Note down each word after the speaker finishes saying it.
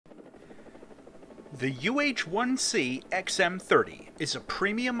The UH-1C XM-30 is a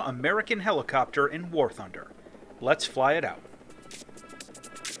premium American helicopter in War Thunder. Let's fly it out.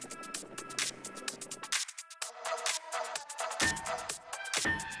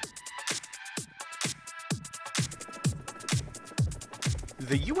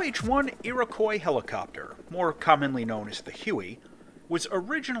 The UH-1 Iroquois helicopter, more commonly known as the Huey, was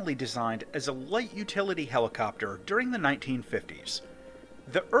originally designed as a light utility helicopter during the 1950s.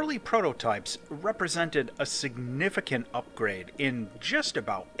 The early prototypes represented a significant upgrade in just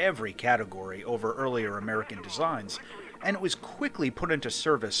about every category over earlier American designs, and it was quickly put into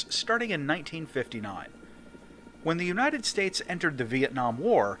service starting in 1959. When the United States entered the Vietnam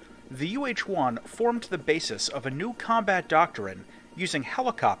War, the UH-1 formed the basis of a new combat doctrine using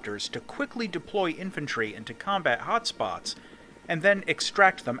helicopters to quickly deploy infantry into combat hotspots and then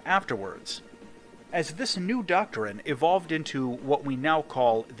extract them afterwards. As this new doctrine evolved into what we now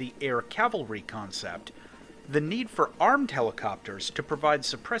call the air cavalry concept, the need for armed helicopters to provide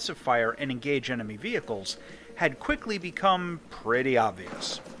suppressive fire and engage enemy vehicles had quickly become pretty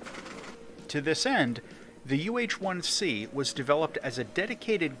obvious. To this end, the UH-1C was developed as a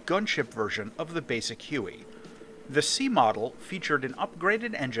dedicated gunship version of the basic Huey. The C model featured an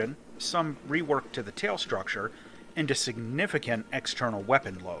upgraded engine, some rework to the tail structure, and a significant external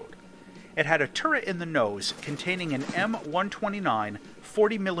weapon load. It had a turret in the nose containing an M129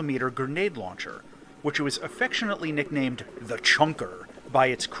 40mm grenade launcher, which was affectionately nicknamed the Chunker by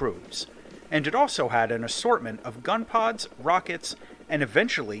its crews, and it also had an assortment of gun pods, rockets, and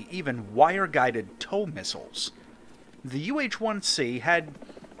eventually even wire-guided tow missiles. The UH-1C had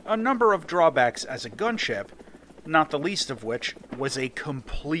a number of drawbacks as a gunship, not the least of which was a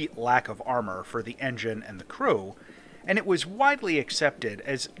complete lack of armor for the engine and the crew, and it was widely accepted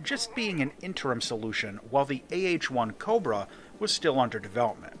as just being an interim solution while the AH-1 Cobra was still under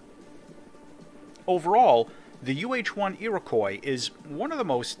development. Overall, the UH-1 Iroquois is one of the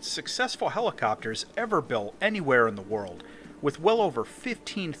most successful helicopters ever built anywhere in the world, with well over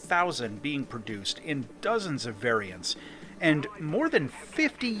 15,000 being produced in dozens of variants, and more than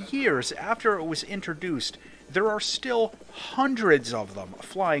 50 years after it was introduced, there are still hundreds of them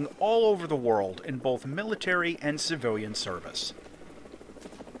flying all over the world in both military and civilian service.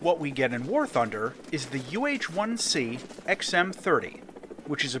 What we get in War Thunder is the UH-1C XM-30,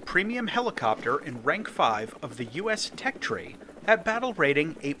 which is a premium helicopter in Rank 5 of the US Tech Tree at Battle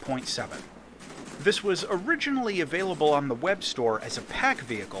Rating 8.7. This was originally available on the web store as a pack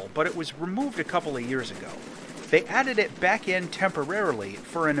vehicle, but it was removed a couple of years ago. They added it back in temporarily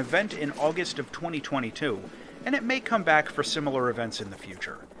for an event in August of 2022, and it may come back for similar events in the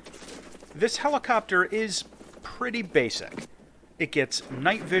future. This helicopter is pretty basic. It gets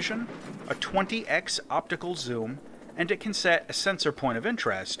night vision, a 20x optical zoom, and it can set a sensor point of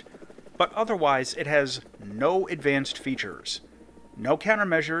interest, but otherwise it has no advanced features, no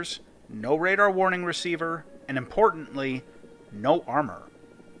countermeasures, no radar warning receiver, and importantly, no armor.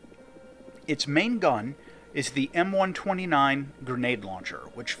 Its main gun is the M129 grenade launcher,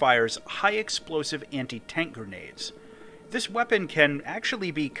 which fires high-explosive anti-tank grenades. This weapon can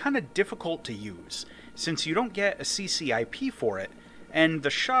actually be kind of difficult to use, since you don't get a CCIP for it, and the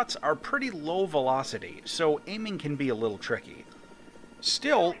shots are pretty low velocity, so aiming can be a little tricky.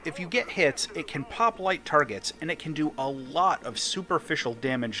 Still, if you get hits, it can pop light targets, and it can do a lot of superficial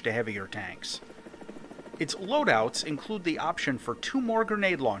damage to heavier tanks. Its loadouts include the option for 2 more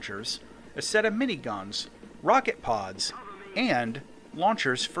grenade launchers, a set of miniguns, rocket pods, and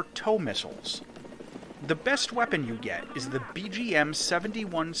launchers for tow missiles. The best weapon you get is the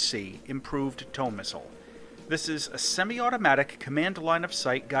BGM-71C improved tow missile. This is a semi-automatic command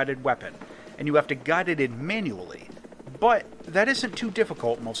line-of-sight guided weapon, and you have to guide it in manually, but that isn't too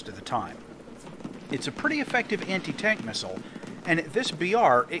difficult most of the time. It's a pretty effective anti-tank missile, and at this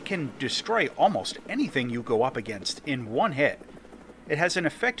BR it can destroy almost anything you go up against in one hit. It has an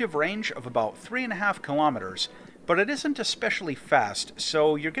effective range of about 3.5 kilometers, but it isn't especially fast,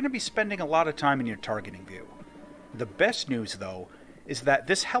 so you're going to be spending a lot of time in your targeting view. The best news, though, is that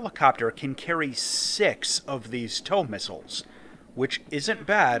this helicopter can carry 6 of these tow missiles, which isn't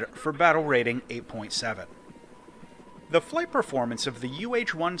bad for battle rating 8.7. The flight performance of the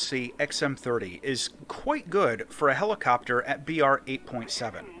UH-1C XM-30 is quite good for a helicopter at BR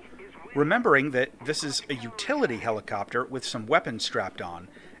 8.7. Remembering that this is a utility helicopter with some weapons strapped on,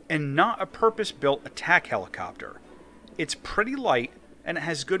 and not a purpose-built attack helicopter. It's pretty light, and it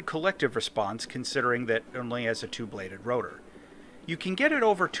has good collective response considering that it only has a 2-bladed rotor. You can get it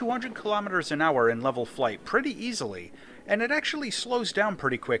over 200 kilometers an hour in level flight pretty easily, and it actually slows down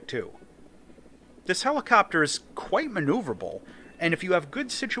pretty quick too. This helicopter is quite maneuverable, And if you have good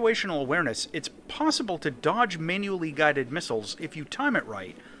situational awareness, it's possible to dodge manually guided missiles if you time it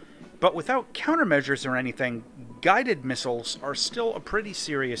right. But without countermeasures or anything, guided missiles are still a pretty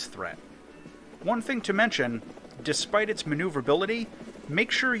serious threat. One thing to mention, despite its maneuverability, make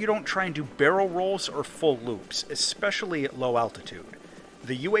sure you don't try and do barrel rolls or full loops, especially at low altitude.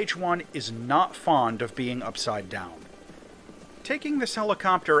 The UH-1 is not fond of being upside down. Taking this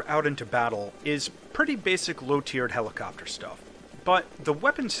helicopter out into battle is pretty basic low-tiered helicopter stuff, but the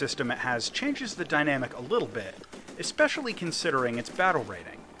weapon system it has changes the dynamic a little bit, especially considering its battle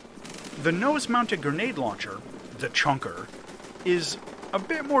rating. The nose-mounted grenade launcher, the Chunker, is a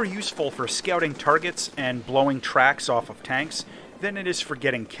bit more useful for scouting targets and blowing tracks off of tanks than it is for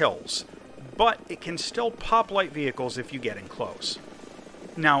getting kills, but it can still pop light vehicles if you get in close.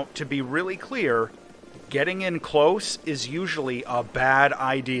 Now, to be really clear, getting in close is usually a bad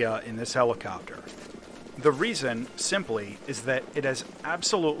idea in this helicopter. The reason, simply, is that it has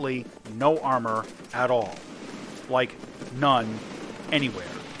absolutely no armor at all. Like, none, anywhere.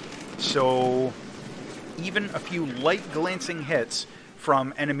 So, even a few light glancing hits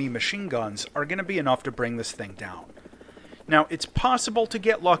from enemy machine guns are going to be enough to bring this thing down. Now, it's possible to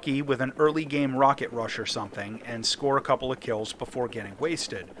get lucky with an early game rocket rush or something and score a couple of kills before getting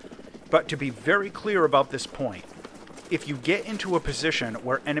wasted. But to be very clear about this point, if you get into a position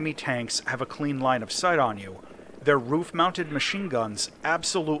where enemy tanks have a clean line of sight on you, their roof-mounted machine guns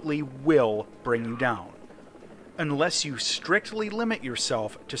absolutely will bring you down. Unless you strictly limit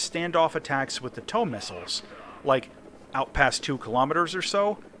yourself to standoff attacks with the tow missiles, like out past 2 kilometers or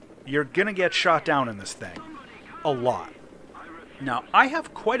so, you're gonna get shot down in this thing. A lot. Now, I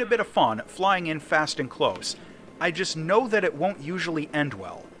have quite a bit of fun flying in fast and close. I just know that it won't usually end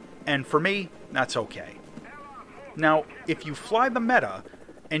well, and for me, that's okay. Now, if you fly the meta,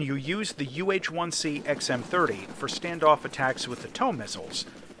 and you use the UH-1C XM-30 for standoff attacks with the tow missiles,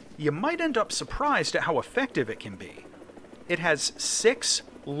 you might end up surprised at how effective it can be. It has 6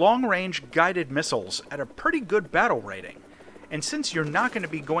 long-range guided missiles at a pretty good battle rating, and since you're not going to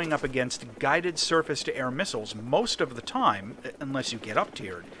be going up against guided surface-to-air missiles most of the time, unless you get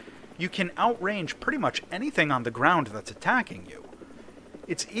up-tiered, you can outrange pretty much anything on the ground that's attacking you.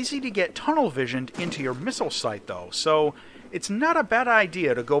 It's easy to get tunnel-visioned into your missile sight, though, so it's not a bad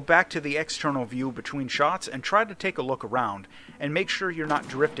idea to go back to the external view between shots and try to take a look around and make sure you're not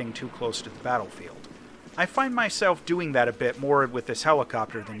drifting too close to the battlefield. I find myself doing that a bit more with this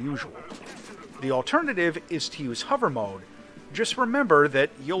helicopter than usual. The alternative is to use hover mode. Just remember that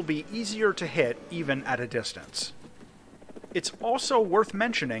you'll be easier to hit even at a distance. It's also worth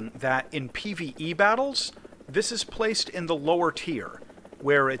mentioning that in PvE battles, this is placed in the lower tier,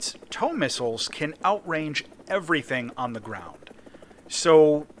 where its tow missiles can outrange everything on the ground.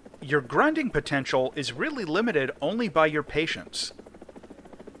 So your grinding potential is really limited only by your patience.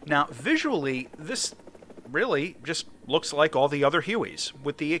 Now, visually, this really just looks like all the other Hueys,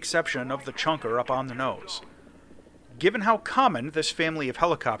 with the exception of the Chunker up on the nose. Given how common this family of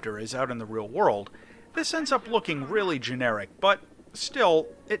helicopter is out in the real world, this ends up looking really generic, but still,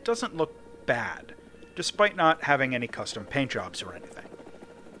 it doesn't look bad, despite not having any custom paint jobs or anything.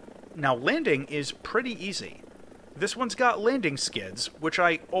 Now, landing is pretty easy. This one's got landing skids, which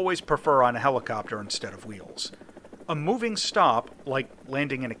I always prefer on a helicopter instead of wheels. A moving stop, like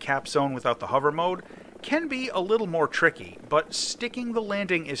landing in a cap zone without the hover mode, can be a little more tricky, but sticking the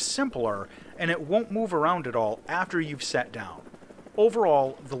landing is simpler and it won't move around at all after you've set down.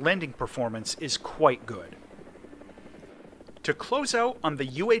 Overall, the landing performance is quite good. To close out on the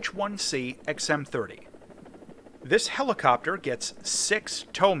UH-1C XM-30. This helicopter gets 6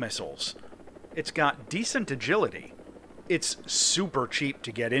 tow missiles. It's got decent agility. It's super cheap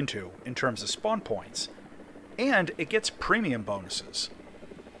to get into in terms of spawn points. And it gets premium bonuses.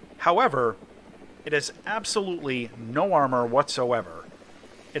 However, it has absolutely no armor whatsoever.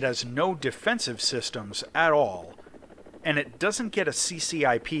 It has no defensive systems at all. And it doesn't get a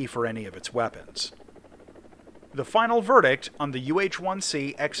CCIP for any of its weapons. The final verdict on the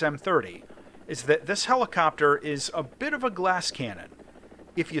UH-1C XM-30 is that this helicopter is a bit of a glass cannon.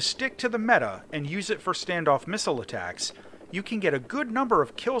 If you stick to the meta and use it for standoff missile attacks, you can get a good number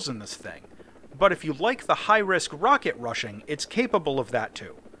of kills in this thing. But if you like the high-risk rocket rushing, it's capable of that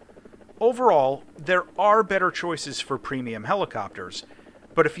too. Overall, there are better choices for premium helicopters,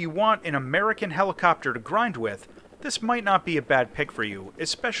 but if you want an American helicopter to grind with, this might not be a bad pick for you,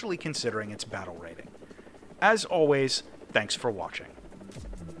 especially considering its battle rating. As always, thanks for watching.